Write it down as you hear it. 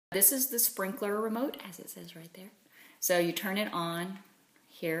This is the sprinkler remote, as it says right there. So you turn it on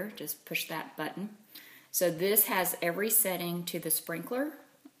here, just push that button. So this has every setting to the sprinkler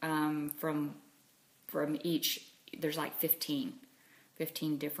from each. There's like 15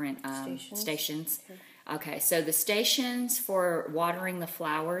 different stations. Okay, so the stations for watering the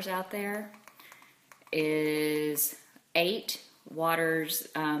flowers out there is 8. Waters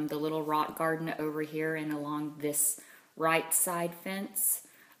the little rock garden over here and along this right side fence.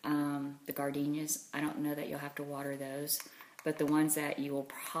 The gardenias, I don't know that you'll have to water those, but the ones that you will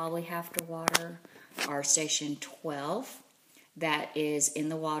probably have to water are station 12. That is in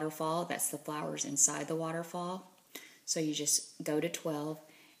the waterfall. That's the flowers inside the waterfall. So you just go to 12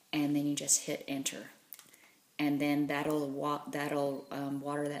 and then you just hit enter. And then that'll water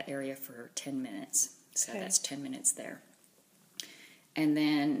that area for 10 minutes. So that's 10 minutes there. And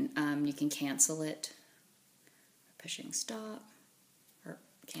then you can cancel it, pushing stop, or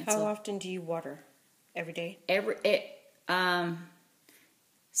cancel. How often do you water? Every day?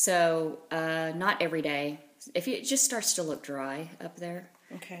 Not every day. If it just starts to look dry up there.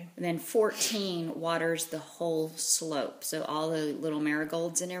 Okay. And then 14 waters the whole slope. So all the little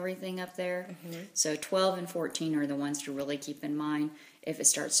marigolds and everything up there. Mm-hmm. So 12 and 14 are the ones to really keep in mind if it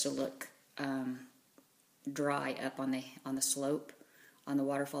starts to look dry up on the slope, on the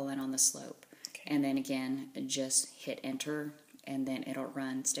waterfall and on the slope. Okay. And then again, just hit enter and then it'll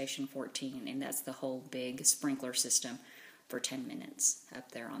run station 14, and that's the whole big sprinkler system for 10 minutes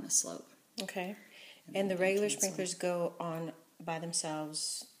up there on the slope. Okay. And the regular sprinklers go on by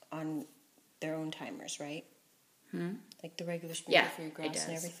themselves on their own timers, right? Like the regular sprinkler for your grass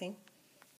and everything?